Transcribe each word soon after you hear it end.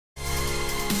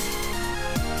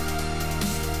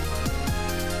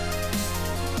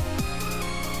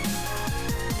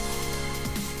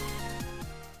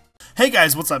Hey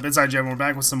guys, what's up? It's iJevin. We're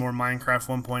back with some more Minecraft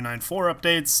 1.94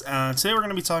 updates. Today we're going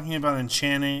to be talking about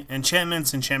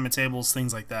enchantments, enchantment tables,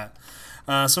 things like that.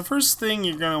 So first thing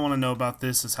you're going to want to know about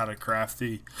this is how to craft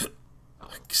the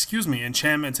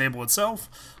enchantment table itself.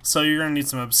 So you're going to need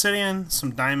some obsidian,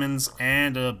 some diamonds,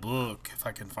 and a book, if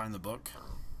I can find the book.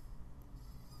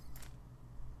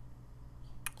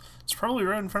 It's probably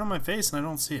right in front of my face and I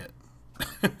don't see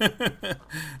it.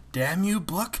 Damn you,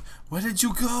 book! Where did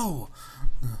you go?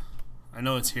 I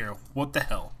know it's here. What the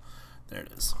hell? There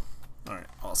it is. Alright,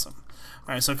 awesome.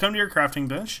 Alright, so come to your crafting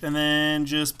bench and then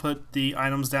just put the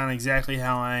items down exactly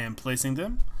how I am placing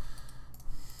them.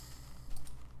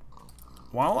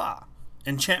 Voila!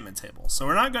 Enchantment table. So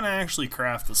we're not going to actually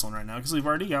craft this one right now because we've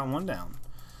already got one down.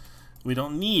 We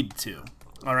don't need to.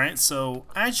 Alright, so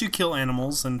as you kill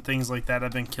animals and things like that,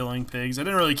 I've been killing pigs. I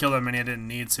didn't really kill that many, I didn't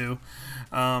need to.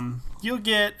 You'll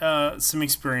get some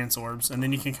experience orbs, and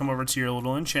then you can come over to your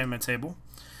little enchantment table,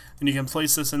 and you can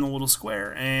place this in the little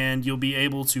square, and you'll be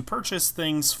able to purchase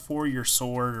things for your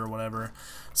sword or whatever.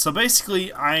 So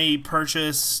basically, I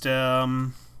purchased,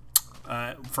 for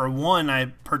one, I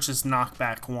purchased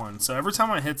knockback 1. So every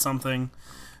time I hit something,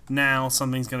 now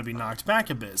something's going to be knocked back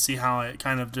a bit. See how it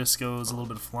kind of just goes a little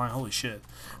bit of flying? Holy shit.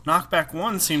 Knockback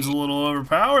 1 seems a little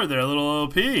overpowered there, a little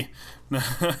OP.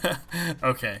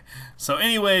 Okay. So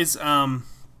anyways,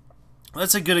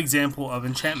 that's a good example of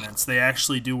enchantments. They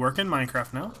actually do work in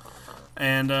Minecraft now.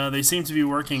 And they seem to be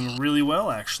working really well,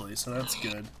 actually. So that's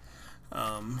good.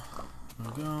 There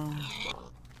we go.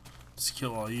 Just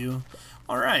kill all you.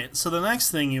 Alright, so the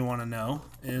next thing you want to know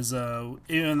is,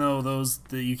 even though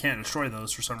you can't destroy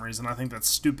those for some reason, I think that's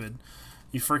stupid.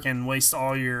 You freaking waste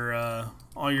all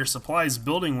your supplies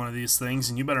building one of these things,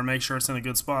 and you better make sure it's in a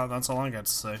good spot. That's all I got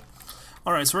to say.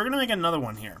 Alright, so we're going to make another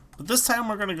one here. But this time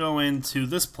we're going to go into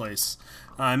this place.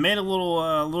 I made a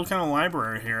little kind of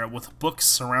library here with books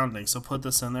surrounding, so put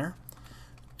this in there.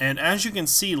 And as you can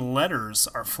see, letters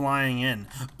are flying in.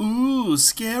 Ooh,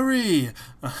 scary!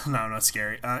 No, not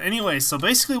scary. Anyway, so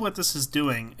basically what this is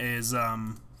doing is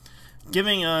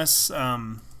giving us...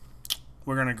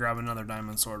 we're going to grab another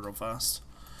diamond sword real fast.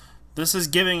 This is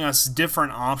giving us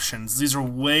different options. These are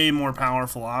way more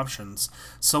powerful options.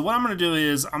 So what I'm going to do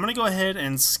is I'm going to go ahead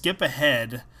and skip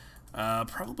ahead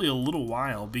probably a little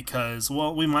while because,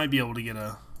 well, we might be able to get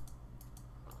a...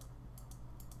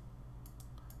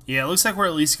 Yeah, it looks like we're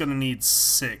at least going to need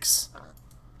 6.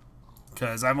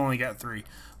 Because I've only got 3.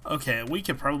 Okay, we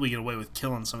could probably get away with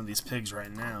killing some of these pigs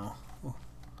right now.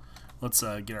 Let's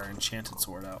get our enchanted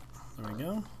sword out. There we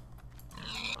go.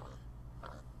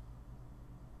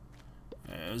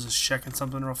 I was just checking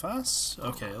something real fast.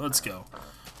 Okay, let's go.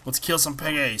 Let's kill some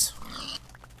piggies.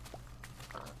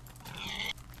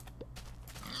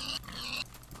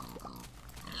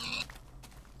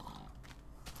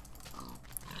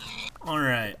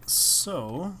 Alright,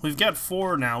 so we've got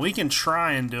 4 now. We can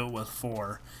try and do it with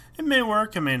 4. It may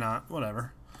work, it may not,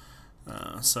 whatever.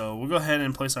 So we'll go ahead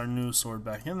and place our new sword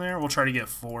back in there. We'll try to get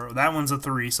 4. That one's a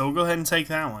 3, so we'll go ahead and take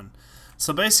that one.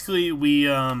 So basically, we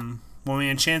when we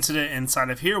enchanted it inside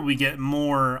of here, we get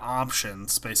more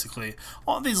options, basically.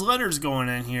 All these letters going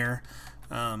in here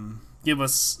give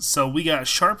us... So we got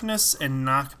sharpness and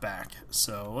knockback.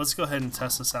 So let's go ahead and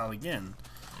test this out again.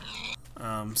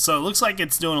 So it looks like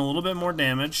it's doing a little bit more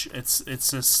damage. It's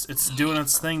doing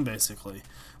its thing basically.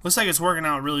 Looks like it's working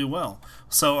out really well.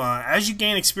 So as you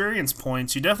gain experience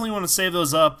points, you definitely want to save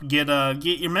those up.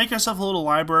 Make yourself a little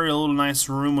library, a little nice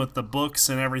room with the books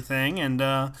and everything, and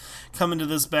come into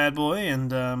this bad boy,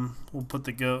 and we'll put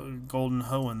the golden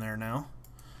hoe in there now.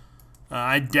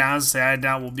 I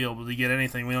doubt we'll be able to get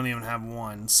anything. We don't even have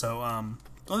one. So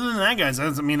other than that, guys, I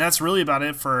mean that's really about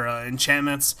it for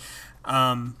enchantments.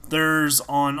 There's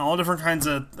on all different kinds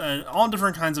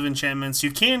of enchantments.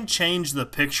 You can change the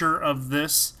picture of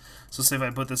this. So say if I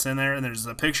put this in there and there's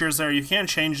the pictures there, you can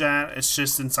change that. It's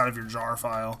just inside of your jar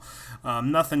file.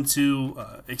 Nothing too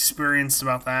experienced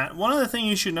about that. One other thing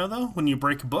you should know though, when you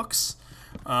break books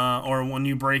or when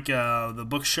you break the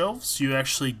bookshelves, you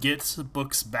actually get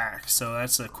books back. So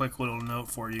that's a quick little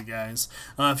note for you guys.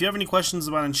 If you have any questions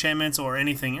about enchantments or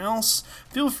anything else,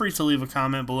 feel free to leave a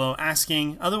comment below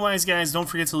asking. Otherwise, guys, don't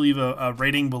forget to leave a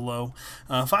rating below.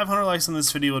 500 likes on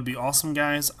this video would be awesome,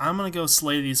 guys. I'm going to go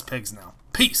slay these pigs now.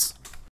 Peace!